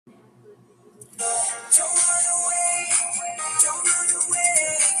Don't run away, don't run away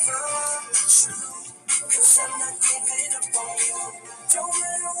from the truth, 'cause I'm not giving up on you. Don't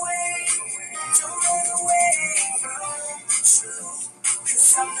run away from the truth,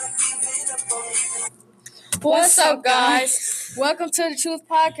 'cause I'm not giving up on you. What's up, guys? Welcome to the Truth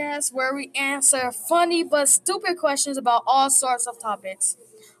Podcast, where we answer funny but stupid questions about all sorts of topics.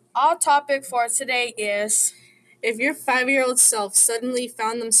 Our topic for today is: if your 5-year-old self suddenly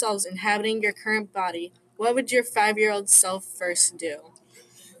found themselves inhabiting your current body, what would your 5-year-old self first do?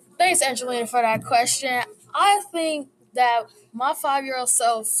 Thanks, Angelina, for that question. I think that my 5-year-old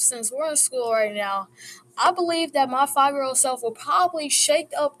self, since we're in school right now, I believe that my 5-year-old self will probably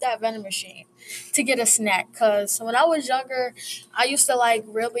shake up that vending machine to get a snack. Because when I was younger, I used to like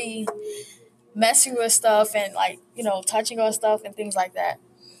really messing with stuff and touching on stuff and things like that.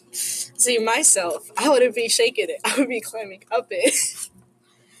 See, myself, I wouldn't be shaking it. I would be climbing up it.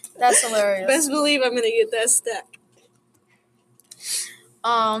 That's hilarious. Best believe I'm going to get that snack.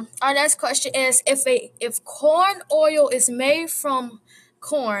 Our next question is: if corn oil is made from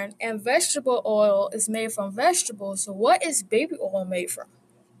corn and vegetable oil is made from vegetables, so what is baby oil made from?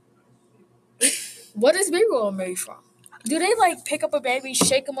 What is baby oil made from? Do they pick up a baby,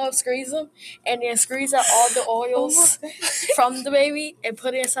 shake them up, squeeze them, and then squeeze out all the oils from the baby and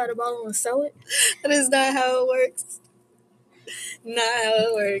put it inside a bottle and sell it? That is not how it works. Not how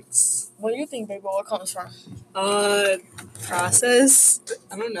it works. Where do you think baby oil comes from? Process?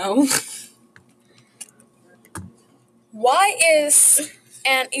 I don't know. Why is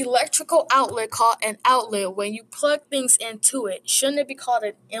an electrical outlet called an outlet when you plug things into it? Shouldn't it be called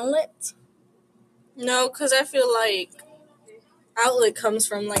an inlet? No, because I feel like outlet comes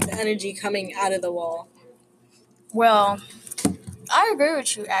from the energy coming out of the wall. Well, I agree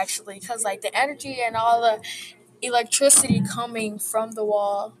with you actually, because the energy and all the electricity coming from the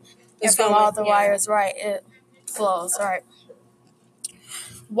wall and from all the wires, right? It flows, right?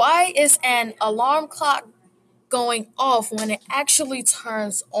 Why is an alarm clock going off when it actually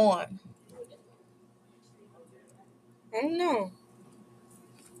turns on? I don't know.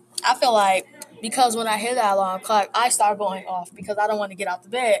 I feel like because when I hear that alarm clock, I start going off because I don't want to get out the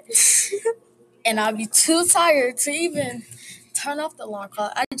bed. And I'll be too tired to even turn off the alarm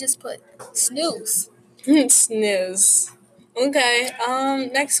clock. I just put snooze. Snooze. Okay,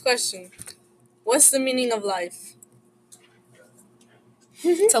 next question. What's the meaning of life?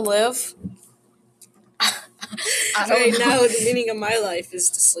 To live. Right now, the meaning of my life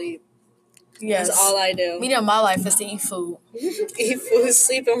is to sleep. Yes. That's all I do. Meaning of my life is to eat food. Eat food,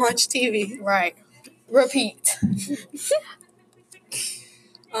 sleep, and watch TV. Right. Repeat.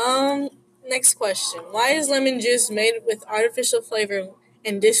 Next question. Why is lemon juice made with artificial flavor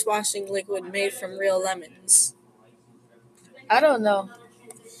and dishwashing liquid made from real lemons? I don't know.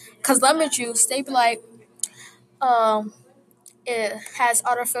 Because lemon juice, they be like, it has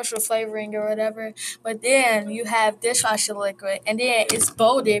artificial flavoring or whatever, but then you have dishwasher liquid, and then it's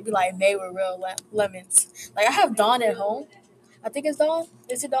bolded, be like made with real lemons. I have Dawn at home. I think it's Dawn.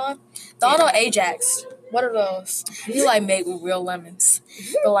 Is it Dawn? Dawn or Ajax? What are those? You made with real lemons,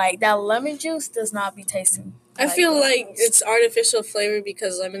 but that lemon juice does not be tasting. I feel like it's artificial flavor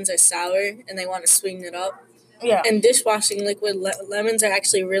because lemons are sour and they want to sweeten it up. Yeah. And dishwashing liquid lemons are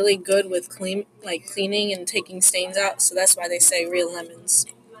actually really good with cleaning and taking stains out. So that's why they say real lemons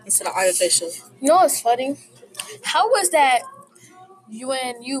instead of artificial. You know what's funny? How was that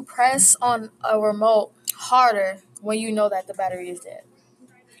when you press on a remote harder when you know that the battery is dead?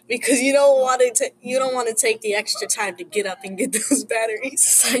 Because you don't want to take the extra time to get up and get those batteries.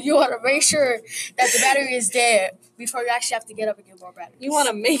 So you want to make sure that the battery is dead before you actually have to get up and get more batteries. You want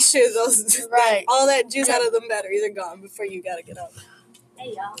to make sure those right. all that juice out of them batteries are gone before you gotta get up.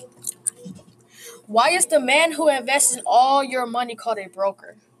 Hey y'all. Why is the man who invests in all your money called a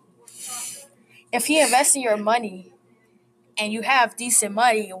broker? If he invests in your money and you have decent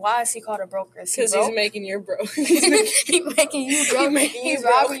money, why is he called a broker? Because he's making you broke. He's making you broke. He's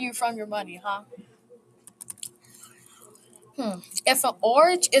robbing you from your money, huh? If an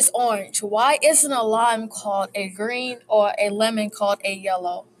orange is orange, why isn't a lime called a green or a lemon called a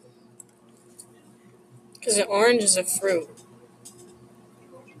yellow? Because an orange is a fruit.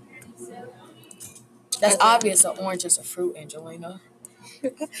 That's obvious. An orange is a fruit, Angelina.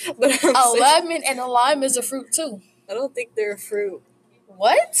 But lemon and a lime is a fruit too. I don't think they're a fruit.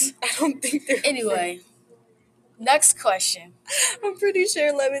 What? I don't think they're Anyway, next question. I'm pretty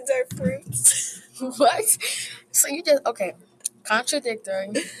sure lemons are fruits. What? So you just, okay,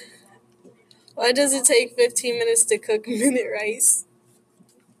 contradictory. Why does it take 15 minutes to cook minute rice?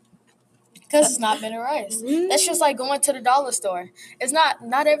 Because it's not mineralized. That's just like going to the dollar store. It's not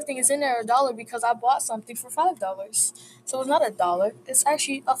everything is in there $1 because I bought something for $5. So it's not $1. It's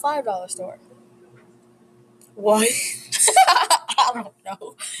actually a $5 store. What? I don't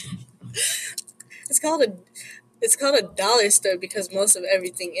know. It's called a dollar store because most of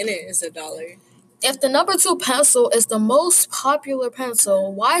everything in it is $1. If the number 2 pencil is the most popular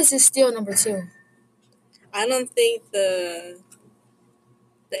pencil, why is it still number 2? I don't think the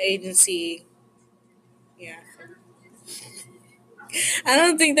agency, yeah. I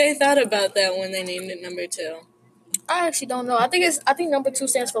don't think they thought about that when they named it number 2. I actually don't know. I think number 2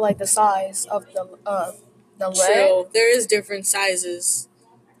 stands for like the size of the lead. True, there is different sizes,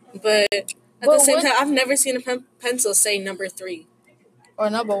 but at the same time, I've never seen a pencil say number 3 or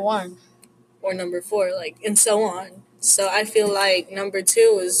number 1 or number 4, like, and so on. So I feel like number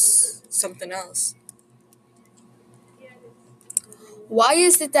 2 is something else. Why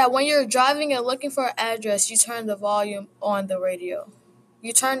is it that when you're driving and looking for an address, you turn the volume on the radio?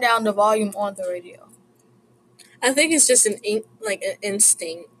 You turn down the volume on the radio. I think it's just an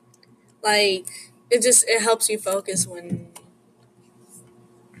instinct. Like, it helps you focus when...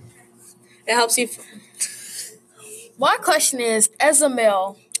 It helps you... My question is, as a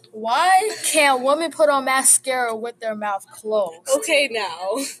male, why can't women put on mascara with their mouth closed? Okay,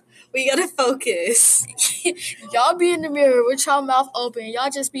 now, we gotta focus. Y'all be in the mirror with y'all mouth open.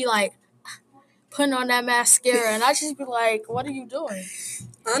 Y'all just be like, putting on that mascara. And I just be like, what are you doing?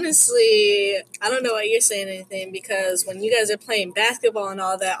 Honestly, I don't know why you're saying anything because when you guys are playing basketball and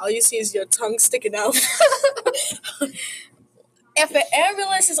all that, all you see is your tongue sticking out. If an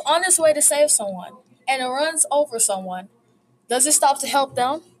ambulance is on its way to save someone and it runs over someone, does it stop to help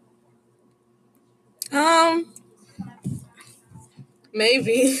them?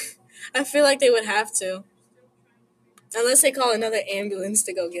 Maybe. I feel like they would have to. Unless they call another ambulance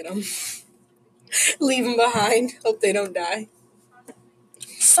to go get them. Leave them behind. Hope they don't die.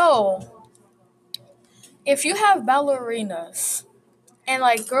 So, if you have ballerinas, and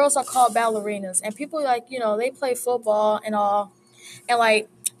like girls are called ballerinas, and people like, they play football and all, and like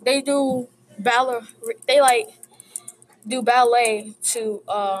they do do ballet to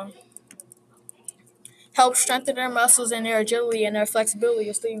help strengthen their muscles and their agility and their flexibility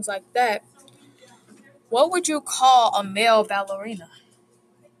and things like that. What would you call a male ballerina?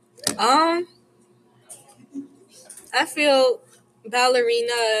 I feel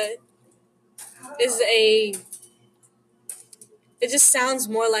ballerina it just sounds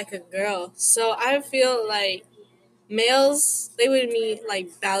more like a girl. So I feel like males, they would mean like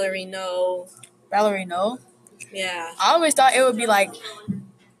ballerino. Ballerino? Yeah. I always thought it would be like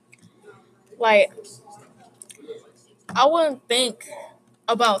I wouldn't think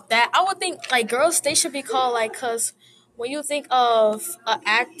about that. I would think like girls, they should be called like, because when you think of an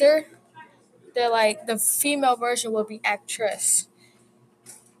actor, they're like the female version would be actress.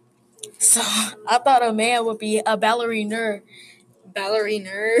 So I thought a man would be a ballerina.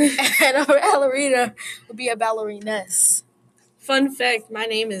 And a ballerina would be a balleriness. Fun fact, my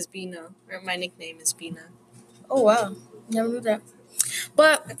name is Bina, or my nickname is Bina. Oh, wow. Never knew that.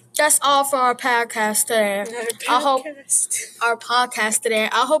 But that's all for our podcast today. Our podcast today.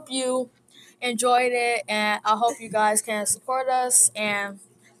 I hope you enjoyed it, and I hope you guys can support us and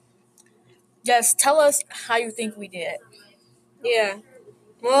just tell us how you think we did. Yeah.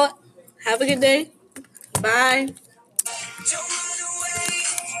 Well, have a good day. Bye.